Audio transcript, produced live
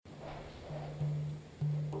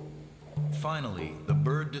finally, the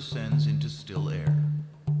bird descends into still air,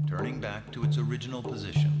 turning back to its original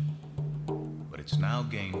position. But it's now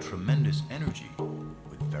gained tremendous energy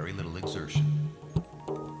with very little exertion.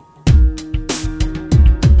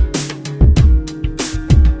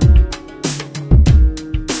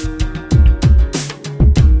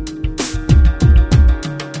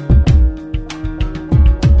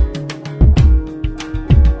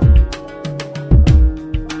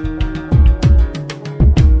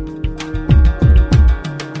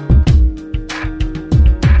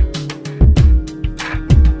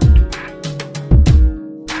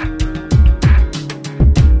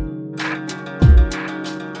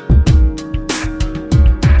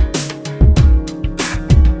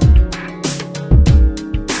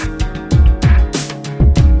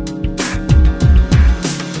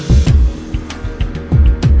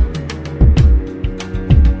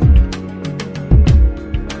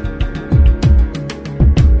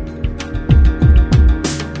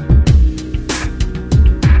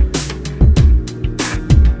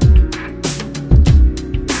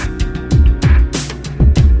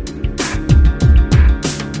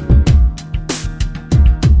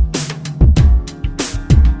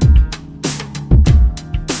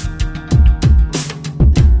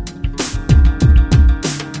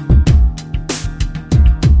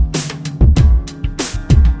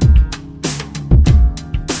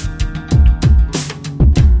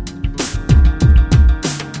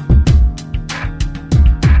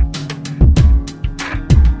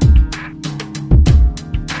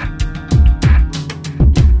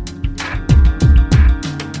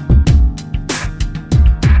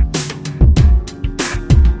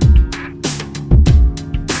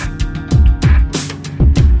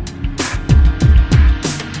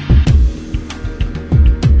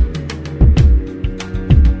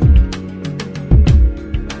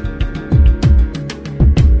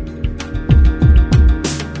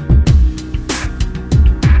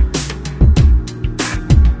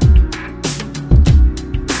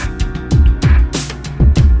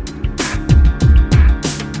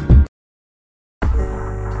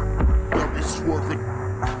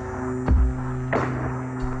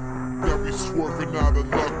 Swerving out of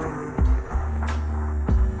luck.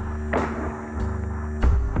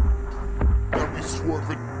 Got me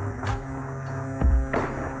swerving.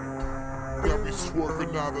 Got me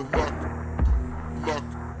swerving out of luck. Luck.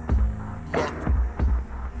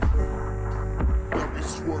 Got me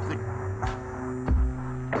swerving.